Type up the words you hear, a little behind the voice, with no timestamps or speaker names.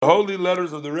Holy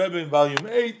Letters of the Rebbe in Volume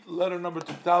 8, letter number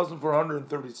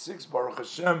 2436, Baruch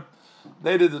Hashem,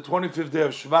 dated the 25th day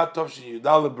of Shvat, Tovshin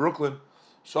Yudale, Brooklyn,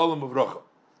 Shalom Uvracha.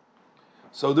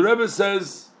 So the Rebbe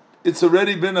says, it's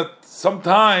already been some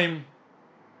time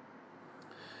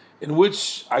in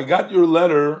which I got your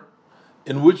letter,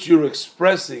 in which you're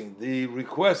expressing the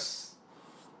requests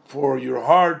for your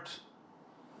heart,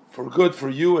 for good for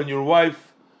you and your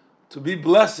wife, to be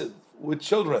blessed with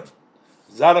children.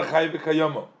 So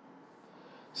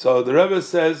the Rebbe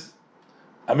says,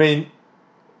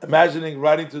 imagining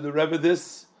writing to the Rebbe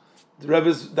this,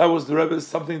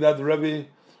 something that the Rebbe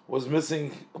was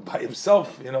missing by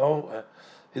himself,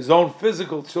 his own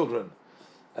physical children.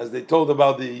 As they told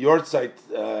about the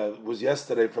Yortzeit was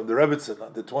yesterday from the Rebbetzin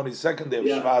on the 22nd day of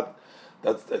Shvat,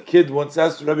 that a kid once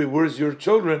asked the Rebbe, "Where's your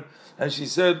children?" And she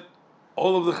said,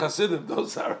 "All of the Chasidim,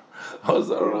 those are all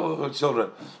of the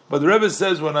children." But the Rebbe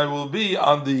says, when I will be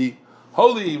on the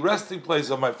holy resting place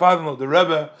of my father-in-law, the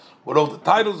Rebbe, with all the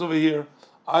titles over here,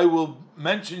 I will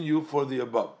mention you for the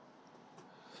above.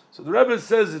 So the Rebbe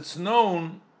says it's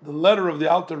known, the letter of the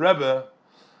Alter Rebbe,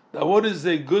 that what is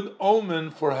a good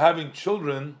omen for having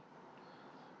children,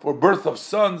 for birth of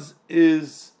sons,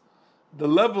 is the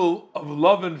level of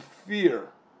love and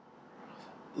fear.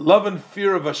 Love and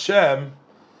fear of Hashem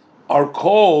are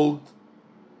called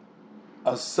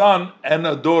a son and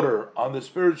a daughter on the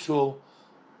spiritual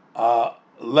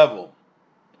level.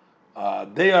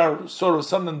 They are sort of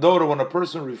son and daughter. When a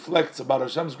person reflects about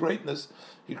Hashem's greatness,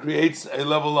 he creates a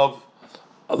level of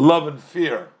love and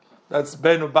fear. That's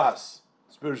Ben Ubas,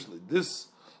 spiritually. This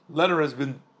letter has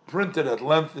been printed at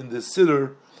length in the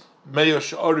Siddur Meya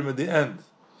Sha'arim at the end.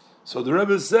 So the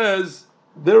Rebbe says,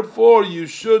 therefore you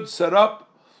should set up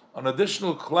an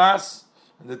additional class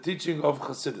in the teaching of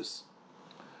Chasidus.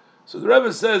 So the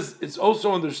Rebbe says it's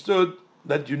also understood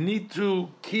that you need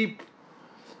to keep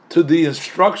to the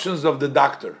instructions of the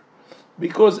doctor,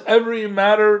 because every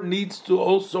matter needs to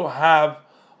also have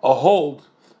a hold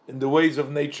in the ways of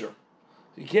nature.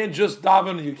 You can't just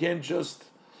daven, you can't just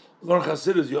learn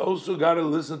Chasidus, you also got to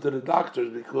listen to the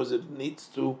doctors, because it needs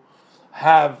to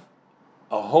have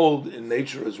a hold in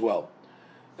nature as well.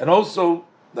 And also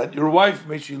that your wife,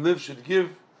 may she live, should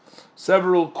give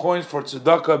several coins for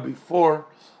tzedakah before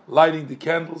lighting the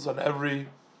candles on every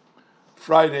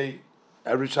Friday,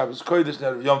 every Shabbos Kodesh, and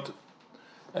every Yom Tov.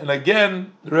 And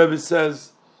again, the Rebbe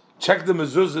says, check the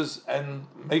mezuzahs and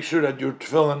make sure that your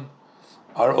tefillin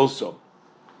are also.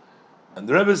 And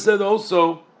the Rebbe said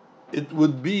also, it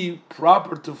would be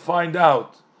proper to find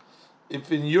out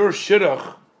if in your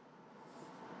shidduch,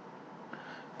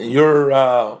 in your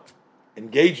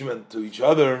engagement to each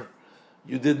other,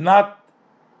 you did not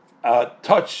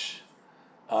touch,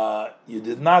 you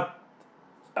did not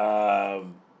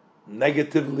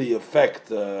negatively affect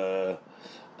the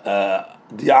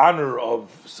honor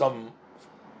of some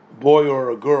boy or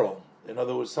a girl. In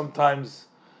other words, sometimes,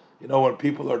 when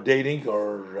people are dating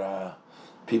or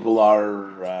people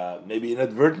are maybe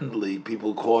inadvertently,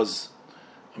 people cause,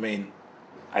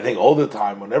 I think all the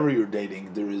time, whenever you're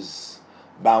dating, there is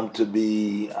bound to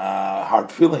be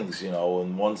hard feelings,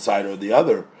 on one side or the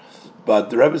other. But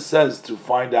the Rebbe says to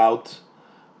find out,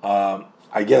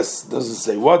 I guess doesn't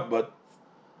say what, but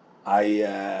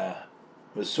I'm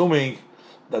assuming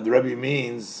that the Rebbe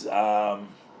means that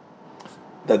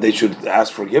they should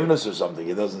ask forgiveness or something.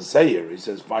 It doesn't say here. He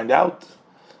says find out,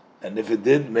 and if it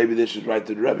did, maybe they should write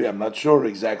to the Rebbe. I'm not sure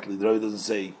exactly. The Rebbe doesn't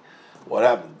say what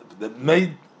happened. The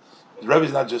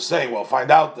Rebbe's not just saying, well,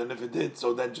 find out, and if it did,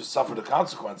 so then just suffer the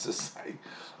consequences.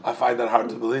 I find that hard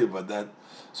to believe,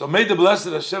 so may the blessed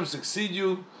Hashem succeed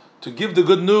you to give the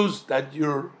good news that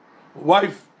your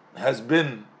wife has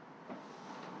been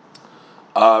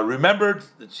remembered,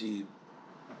 that she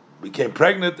became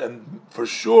pregnant, and for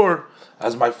sure,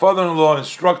 as my father-in-law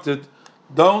instructed,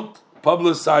 don't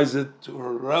publicize it to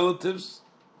her relatives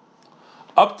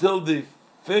up till the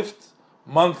 5th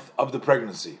month of the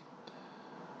pregnancy.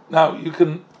 Now you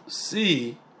can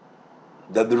see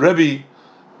that the Rebbe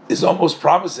is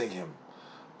promising him,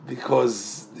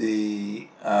 because the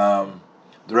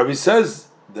Rebbe says,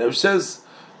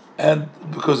 and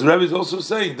because the Rebbe is also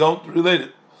saying, don't relate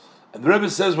it. And the Rebbe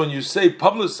says, when you say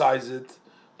publicize it,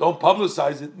 don't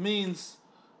publicize it, means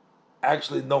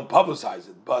actually don't publicize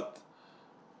it, but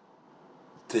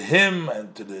to him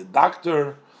and to the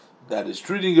doctor that is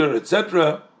treating her,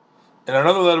 etc. In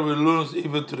another letter we learn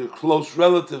even to the close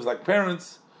relatives like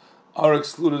parents are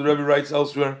excluded. The Rebbe writes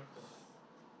elsewhere,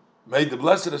 may the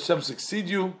blessed Hashem succeed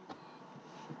you.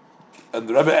 And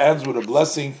the Rebbe ends with a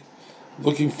blessing,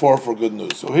 looking for good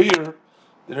news. So here,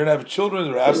 they didn't have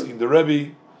children, they're asking the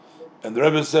Rebbe, and the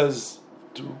Rebbe says,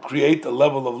 to create a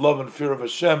level of love and fear of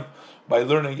Hashem by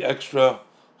learning extra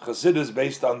Chasidus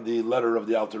based on the letter of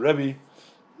the Alter Rebbe.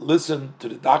 Listen to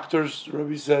the doctors, the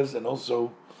Rebbe says, and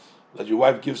also let your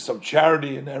wife give some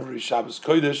charity in every Shabbos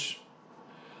Kodesh,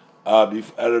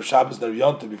 Erev Shabbos Ner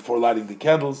Yontif, before lighting the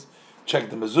candles. Check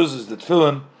the mezuzahs, the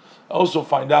tefillin. Also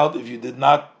find out if you did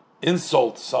not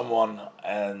insult someone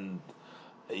and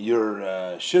your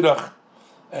shidduch,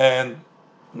 and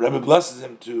Rebbe blesses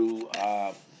him to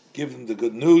give him the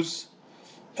good news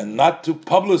and not to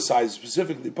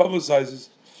specifically publicizes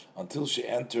until she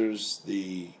enters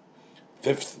the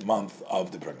 5th month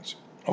of the pregnancy.